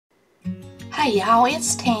Hey y'all,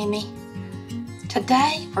 it's Tammy.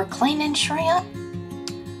 Today we're cleaning shrimp,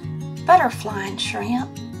 butterflying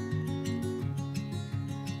shrimp,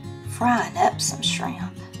 frying up some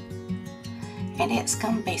shrimp, and it's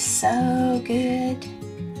gonna be so good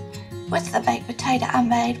with the baked potato I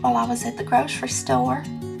made while I was at the grocery store.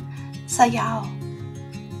 So y'all,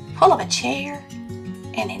 pull up a chair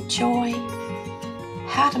and enjoy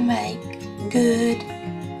how to make good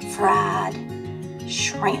fried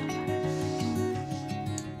shrimp.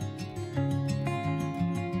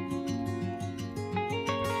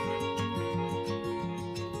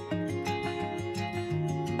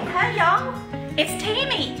 Hey y'all, it's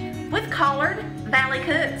Tammy with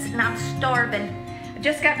Collardvalleycooks, and I'm starving. I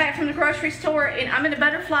just got back from the grocery store and I'm gonna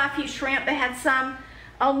butterfly a few shrimp. They had some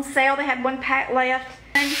on sale. They had one pack left,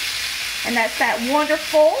 and that's that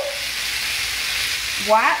wonderful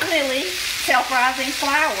white lily self-rising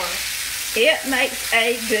flour. It makes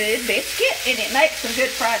a good biscuit, and it makes some good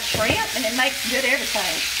fried shrimp, and it makes good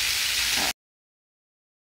everything.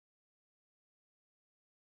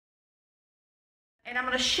 And I'm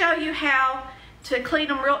going to show you how to clean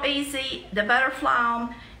them real easy, to butterfly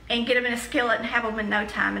them, and get them in a skillet and have them in no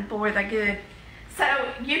time, and boy, they're good. So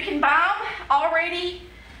you can buy them already,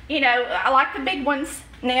 you know, I like the big ones.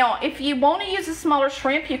 Now, if you want to use a smaller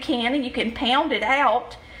shrimp, you can, and you can pound it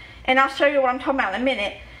out, and I'll show you what I'm talking about in a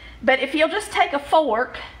minute. But if you'll just take a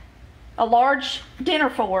fork, a large dinner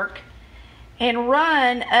fork, and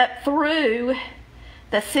run up through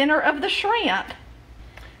the center of the shrimp,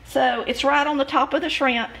 so it's right on the top of the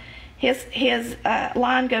shrimp. His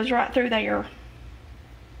line goes right through there.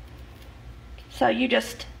 So you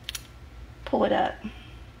just pull it up.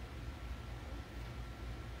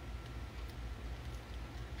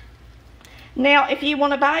 Now, if you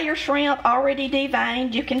want to buy your shrimp already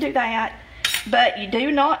deveined, you can do that. But you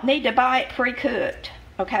do not need to buy it pre-cooked,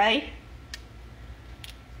 okay?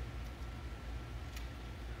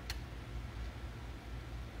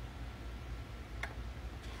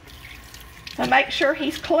 So make sure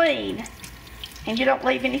he's clean and you don't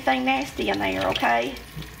leave anything nasty in there, okay?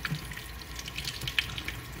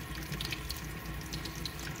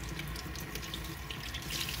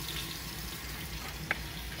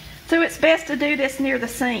 So it's best to do this near the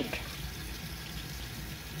sink.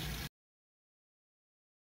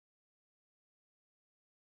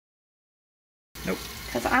 Nope.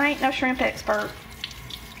 Because I ain't no shrimp expert.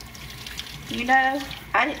 You know,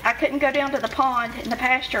 I couldn't go down to the pond in the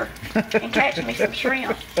pasture and catch me some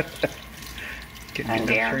shrimp. I can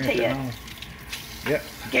guarantee it. Yep.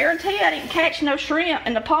 Guarantee I didn't catch no shrimp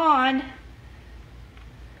in the pond.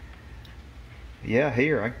 Yeah,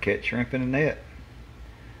 here I can catch shrimp in a net,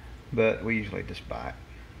 but we usually just buy it.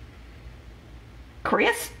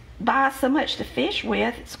 Chris buys so much to fish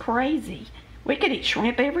with, it's crazy. We could eat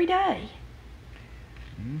shrimp every day.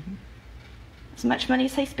 Mm-hmm. As much money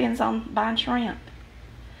as he spends on buying shrimp.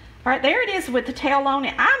 All right, there it is with the tail on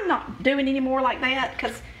it. I'm not doing any more like that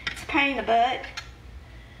because it's a pain in the butt.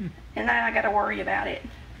 And then I got to worry about it.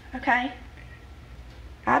 Okay?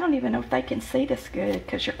 I don't even know if they can see this good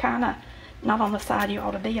because you're kind of not on the side you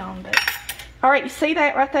ought to be on. But all right, you see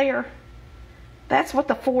that right there? That's what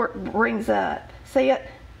the fork brings up. See it?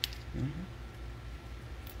 Mm-hmm.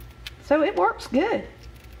 So it works good.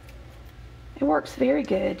 It works very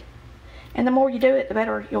good. And the more you do it, the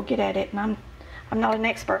better you'll get at it. And I'm not an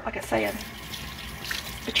expert, like I said.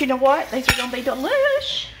 But you know what? These are going to be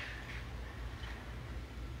delish.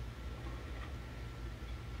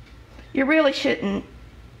 You really shouldn't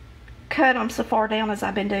cut them so far down as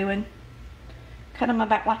I've been doing. Cut them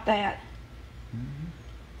about like that.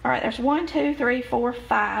 Mm-hmm. All right, there's 1, 2, 3, 4,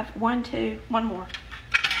 5. 1, 2, one more.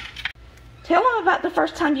 Tell them about the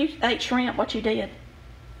first time you ate shrimp, what you did.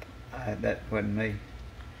 That wasn't me.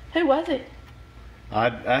 Who was it?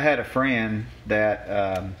 I had a friend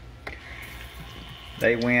that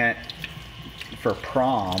they went for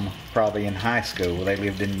prom probably in high school. They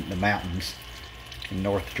lived in the mountains in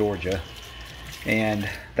North Georgia, and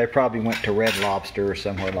they probably went to Red Lobster or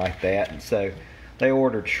somewhere like that, and so they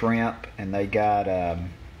ordered shrimp, and they got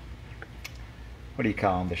what do you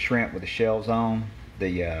call them, the shrimp with the shells on,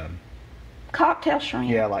 the cocktail shrimp.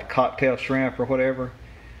 Yeah, like cocktail shrimp or whatever.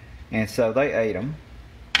 And so they ate them,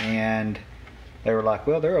 and they were like,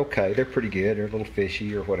 well, they're okay. They're pretty good. They're a little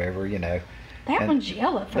fishy or whatever, you know. That and one's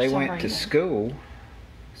yellow for some reason. They went to school.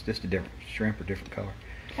 It's just a different shrimp or different color.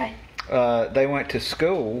 Okay. They went to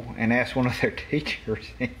school and asked one of their teachers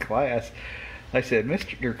in class. They said,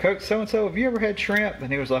 Mr. Coach so-and-so, have you ever had shrimp? And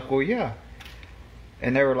he was like, well, yeah.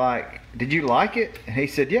 And they were like, did you like it? And he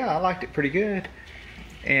said, yeah, I liked it pretty good.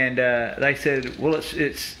 And they said, well,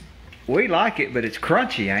 we like it, but it's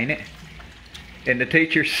crunchy, ain't it? And the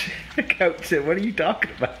teacher's coach said, "What are you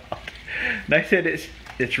talking about?" And they said,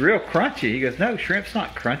 it's real crunchy. He goes, "No, shrimp's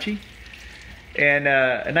not crunchy." And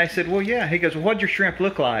they said, "Well, yeah." He goes, "Well, what'd your shrimp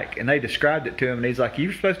look like?" And they described it to him, and he's like,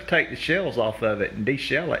 "You're supposed to take the shells off of it and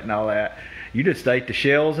de-shell it and all that. You just ate the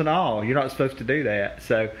shells and all. You're not supposed to do that."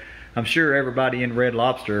 So I'm sure everybody in Red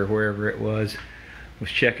Lobster or wherever it was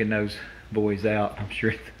checking those boys out. I'm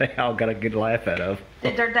sure they all got a good laugh out of.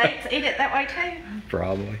 Did their dates eat it that way too?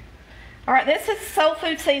 Probably. All right, this is soul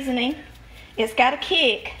food seasoning. It's got a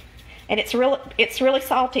kick, and it's really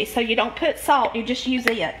salty, so you don't put salt, you just use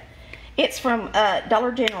it. It's from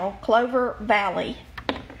Dollar General, Clover Valley.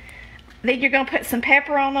 Then you're going to put some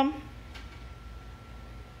pepper on them.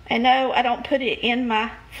 And no, I don't put it in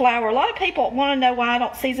my flour. A lot of people want to know why I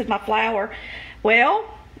don't season my flour. Well,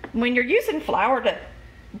 when you're using flour to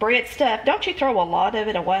bread stuff, don't you throw a lot of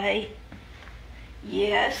it away?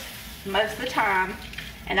 Yes, most of the time.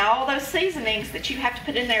 And all those seasonings that you have to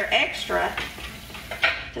put in there extra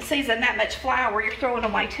to season that much flour, you're throwing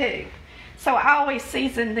away too. So I always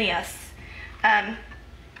season this.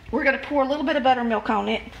 We're going to pour a little bit of buttermilk on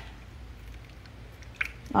it.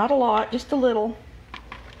 Not a lot, just a little.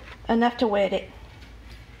 Enough to wet it.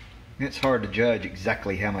 It's hard to judge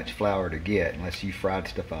exactly how much flour to get unless you fried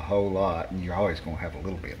stuff a whole lot, and you're always going to have a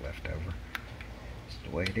little bit left over. It's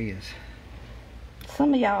the way it is.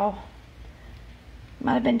 Some of y'all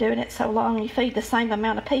might have been doing it so long you feed the same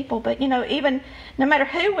amount of people, but you know, even no matter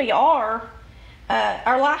who we are,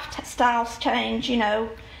 our lifestyles change. You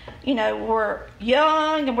know, we're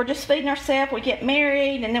young and we're just feeding ourselves. We get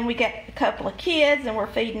married and then we get a couple of kids and we're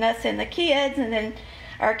feeding us and the kids, and then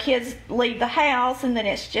our kids leave the house, and then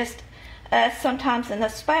it's just us sometimes and the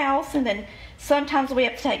spouse, and then sometimes we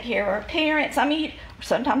have to take care of our parents. I mean,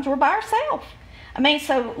 sometimes we're by ourselves. I mean,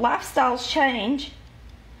 so lifestyles change.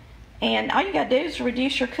 And all you got to do is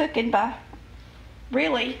reduce your cooking by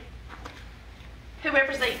really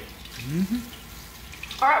whoever's eating.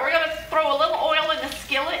 All right, we're going to throw a little oil in the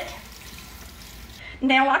skillet.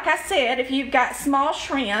 Now, like I said, if you've got small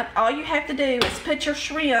shrimp, all you have to do is put your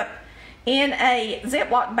shrimp in a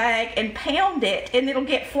Ziploc bag and pound it, and it'll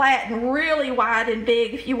get flat and really wide and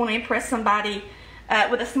big if you want to impress somebody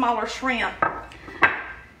with a smaller shrimp.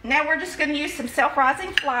 Now we're just going to use some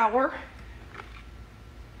self-rising flour.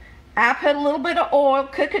 I put a little bit of oil,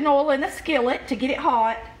 cooking oil, in the skillet to get it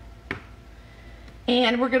hot.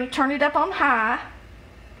 And we're going to turn it up on high.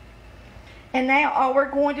 And now all we're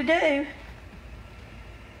going to do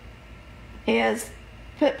is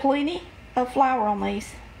put plenty of flour on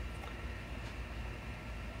these.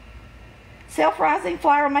 Self-rising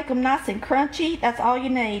flour will make them nice and crunchy. That's all you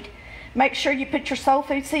need. Make sure you put your soul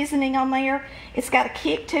food seasoning on there. It's got a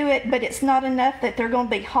kick to it, but it's not enough that they're going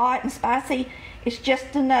to be hot and spicy. It's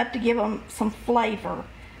just enough to give them some flavor.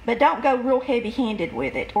 But don't go real heavy-handed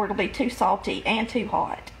with it, or it'll be too salty and too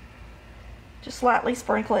hot. Just lightly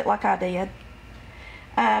sprinkle it like I did.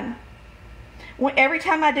 Every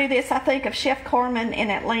time I do this, I think of Chef Carmen in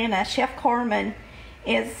Atlanta. Chef Carmen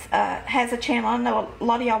has a channel. I know a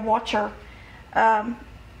lot of y'all watch her.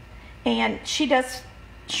 And she does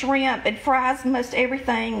shrimp and fries most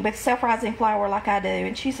everything with self-rising flour like I do.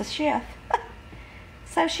 And she's a chef.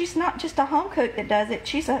 So she's not just a home cook that does it.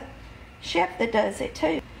 She's a chef that does it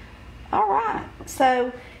too. All right.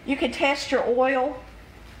 So you can test your oil.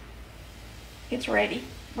 It's ready.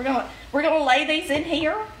 We're gonna lay these in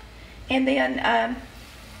here, and then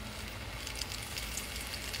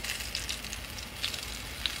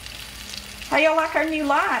how y'all like our new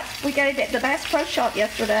light? We got it at the Bass Pro Shop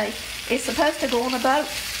yesterday. It's supposed to go on a boat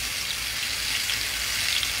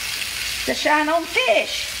to shine on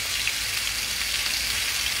fish.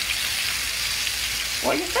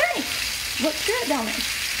 What do you think? Looks good, don't it?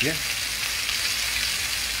 Yeah.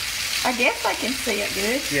 I guess I can see it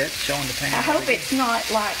good. Yeah, it's showing the pan. I hope it's not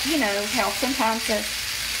like, you know, how sometimes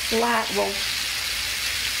the light will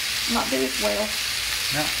not do as well.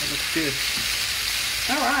 No, it looks good.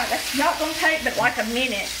 Alright, that's not going to take but like a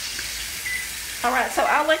minute. Alright, so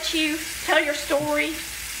I'll let you tell your story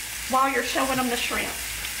while you're showing them the shrimp.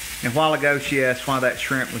 And a while ago she asked why that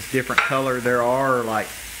shrimp was different color.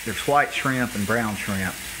 There's white shrimp and brown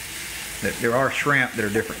shrimp. There are shrimp that are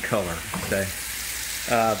different color. So,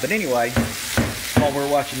 but anyway, while we're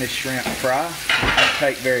watching this shrimp fry, it won't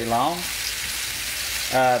take very long.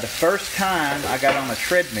 The first time I got on a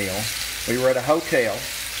treadmill, we were at a hotel,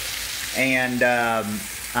 and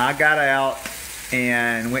I got out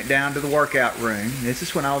and went down to the workout room. This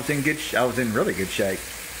is when I was in really good shape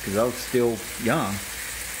because I was still young.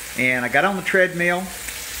 And I got on the treadmill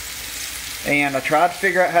and I tried to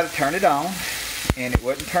figure out how to turn it on. and it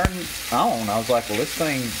wouldn't turn on. I was like, well, this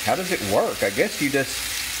thing, how does it work? I guess you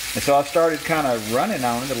just, and so I started kind of running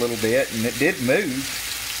on it a little bit, and it did move.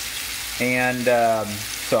 And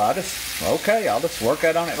so I just, okay, I'll just work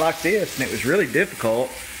out on it like this. And it was really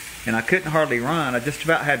difficult, and I couldn't hardly run. I just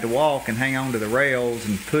about had to walk and hang on to the rails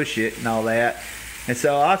and push it and all that. And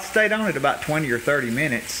so I stayed on it about 20 or 30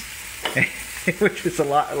 minutes, which is a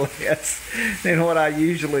lot less than what I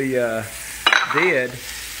usually did.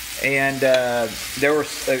 And there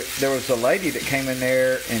was a lady that came in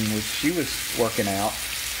there, and she was working out,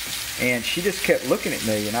 and she just kept looking at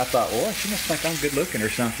me, and I thought, well, she must think I'm good looking or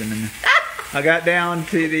something. And I got down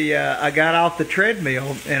to the, I got off the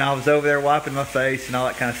treadmill, and I was over there wiping my face and all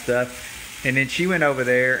that kind of stuff. And then she went over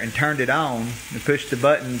there and turned it on and pushed the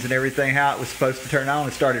buttons and everything how it was supposed to turn on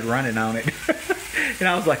and started running on it. And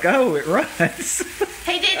I was like, oh, it runs.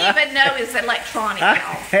 He didn't even know it was electronic,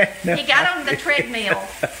 y'all. No he got on the treadmill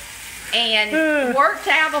and worked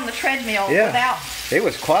out on the treadmill without... It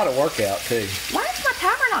was quite a workout, too. Why is my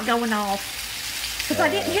timer not going off? Because I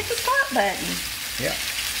didn't hit the start button. Yeah.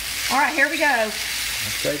 All right, here we go. I'd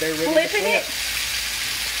say they're ready Flipping to it.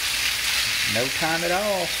 No time at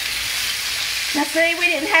all. Now see, we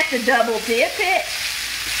didn't have to double dip it.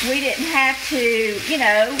 We didn't have to, you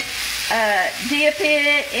know, dip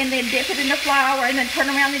it and then dip it in the flour and then turn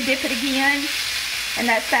around and dip it again. And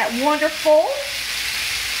that's that wonderful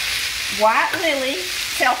White Lily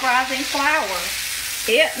self-rising flour.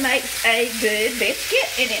 It makes a good biscuit,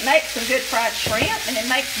 and it makes some good fried shrimp, and it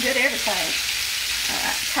makes good everything. All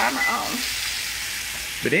right, timer on.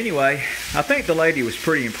 But anyway, I think the lady was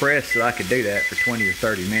pretty impressed that I could do that for 20 or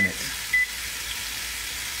 30 minutes.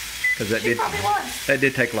 Because that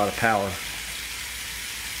did take a lot of power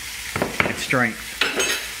and strength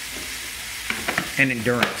and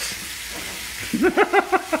endurance. You couldn't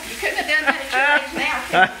have done that at your age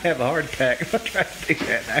now. I have a heart attack if I try to do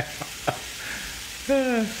that now.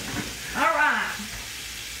 All right.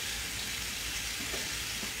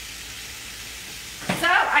 So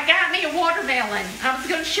I got me a watermelon. I was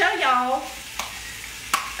going to show y'all.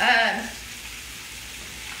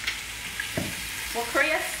 Well,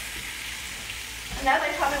 Chris, I know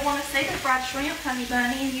they probably want to see the fried shrimp, honey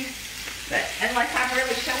bunny, but unless I'm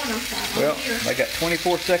really showing them something. Well, they got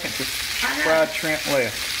 24 seconds of fried shrimp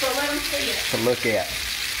left. So let them see it. To look at.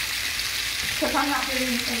 Because I'm not doing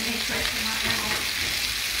anything interesting right now.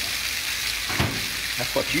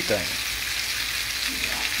 That's what you think.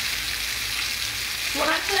 Yeah. What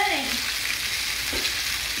I think.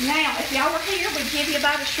 Now, if y'all were here, we'd give you a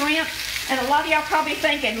bite of shrimp. And a lot of y'all probably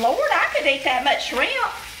thinking, Lord, I could eat that much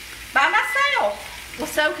shrimp by myself. Well,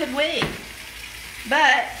 so could we.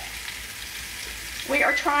 But we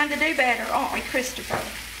are trying to do better, aren't we, Christopher?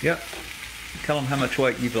 Yep. Tell them how much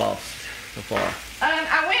weight you've lost so far.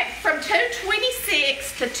 I went from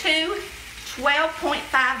 226 to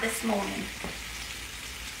 212.5 this morning.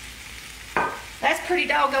 That's pretty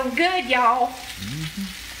doggone good, y'all. Mm-hmm.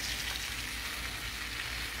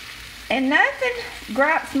 And nothing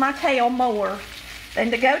gripes my tail more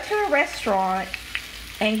than to go to a restaurant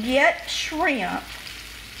and get shrimp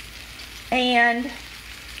and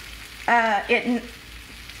it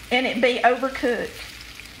be overcooked.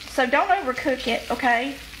 So don't overcook it,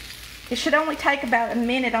 okay? It should only take about a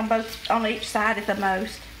minute on each side at the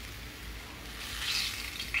most.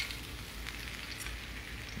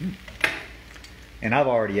 And I've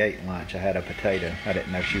already ate lunch. I had a potato. I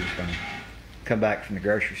didn't know she was going to come back from the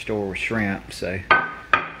grocery store with shrimp, so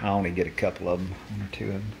I only get a couple of them, one or two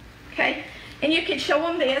of them. Okay, and you can show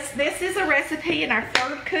them this. This is a recipe in our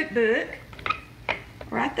third cookbook.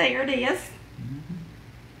 Right there it is. Mm-hmm.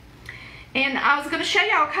 And I was going to show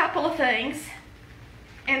y'all a couple of things,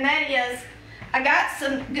 and that is, I got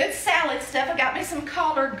some good salad stuff. I got me some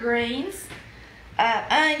collard greens,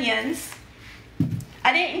 onions.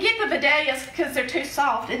 I didn't get the vidalias because they're too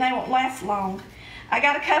soft and they won't last long. I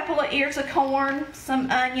got a couple of ears of corn, some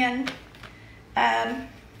onion. I've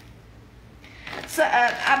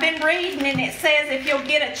been reading, and it says if you'll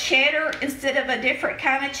get a cheddar instead of a different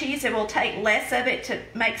kind of cheese, it will take less of it to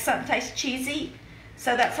make something taste cheesy.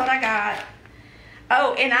 So that's what I got.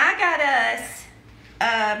 Oh, and I got us,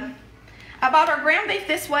 I bought our ground beef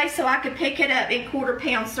this way so I could pick it up in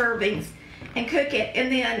quarter-pound servings and cook it.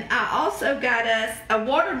 And then I also got us a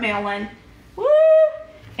watermelon. Woo!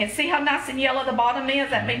 And see how nice and yellow the bottom is?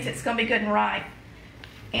 That means it's going to be good and ripe.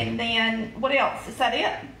 And then, what else? Is that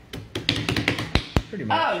it? Pretty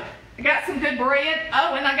much. Oh, I got some good bread.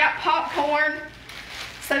 Oh, and I got popcorn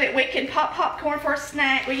so that we can pop popcorn for a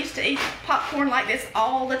snack. We used to eat popcorn like this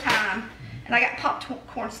all the time. And I got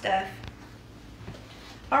popcorn stuff.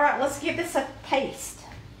 All right, let's give this a taste.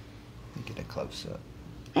 Get a close up.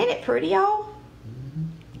 Ain't it pretty, y'all?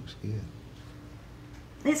 Looks good.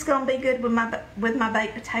 It's gonna be good with my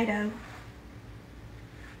baked potato.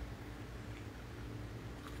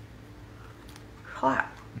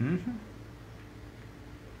 Clap. Mm-hmm.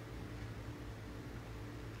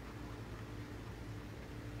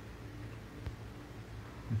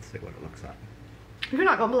 Let's see what it looks like. You're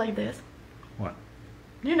not gonna believe this. What?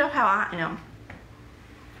 You know how I am.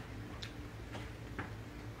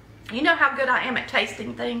 You know how good I am at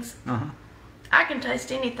tasting things? Uh-huh. I can taste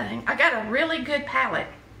anything. I got a really good palate.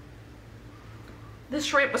 This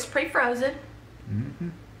shrimp was pre-frozen. Mm-hmm.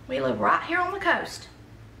 We live right here on the coast.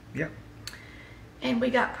 Yep. And we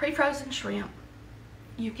got pre-frozen shrimp.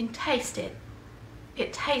 You can taste it.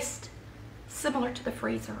 It tastes similar to the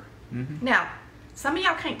freezer. Mm-hmm. Now, some of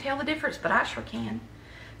y'all can't tell the difference, but I sure can.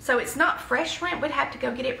 So it's not fresh shrimp. We'd have to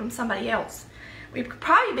go get it from somebody else. We'd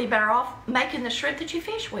probably be better off making the shrimp that you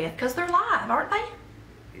fish with, because they're live, aren't they?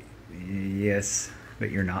 Yes,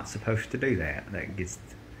 but you're not supposed to do that. That gets...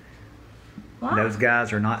 Why? Those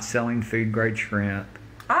guys are not selling food grade shrimp.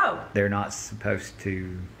 Oh. They're not supposed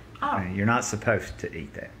to... Oh. You're not supposed to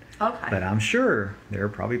eat that. Okay. But I'm sure there are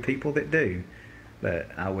probably people that do. But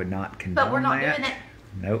I would not condone that. But we're not doing it.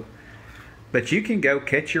 Nope. But you can go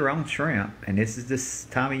catch your own shrimp, and this is this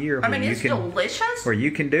time of year I mean, it's delicious. where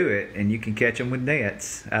you can do it, and you can catch them with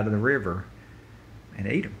nets out of the river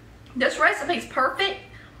and eat them. This recipe's perfect.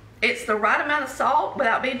 It's the right amount of salt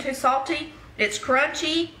without being too salty. It's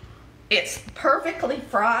crunchy. It's perfectly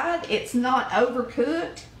fried. It's not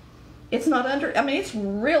overcooked. It's not I mean, it's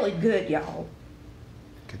really good, y'all.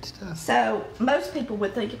 Good stuff. So, most people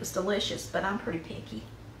would think it was delicious, but I'm pretty picky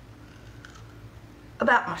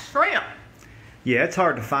about my shrimp. Yeah, it's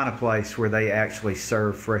hard to find a place where they actually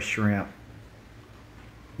serve fresh shrimp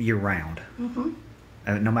year-round.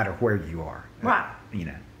 Mm-hmm. No matter where you are. Right. You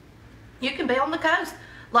know. You can be on the coast.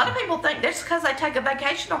 A lot of people think that's because they take a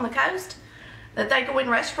vacation on the coast that they go in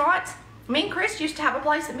restaurants. Me and Chris used to have a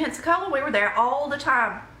place in Pensacola. We were there all the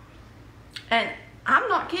time. And I'm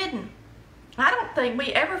not kidding. I don't think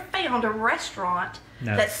we ever found a restaurant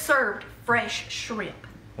that served fresh shrimp.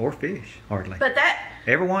 Or fish, hardly. But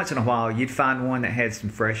every once in a while, you'd find one that had some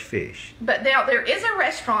fresh fish. But now there is a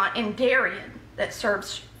restaurant in Darien that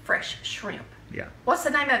serves fresh shrimp. Yeah. What's the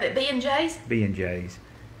name of it? B&J's? B&J's.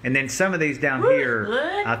 And then some of these down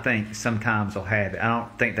here, I think sometimes will have it. I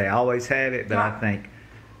don't think they always have it, but I think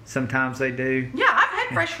sometimes they do. Yeah, I've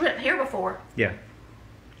had fresh shrimp here before. Yeah.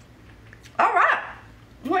 All right.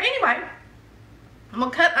 Well, anyway, I'm going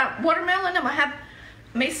to cut my watermelon. I'm going to have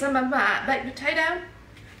me some of my baked potato.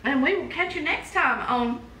 And we will catch you next time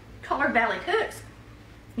on Collard Valley Cooks.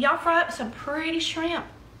 Y'all fry up some pretty shrimp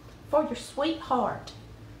for your sweetheart.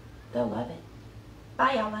 They'll love it.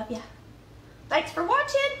 Bye, y'all. Love ya. Thanks for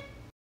watching.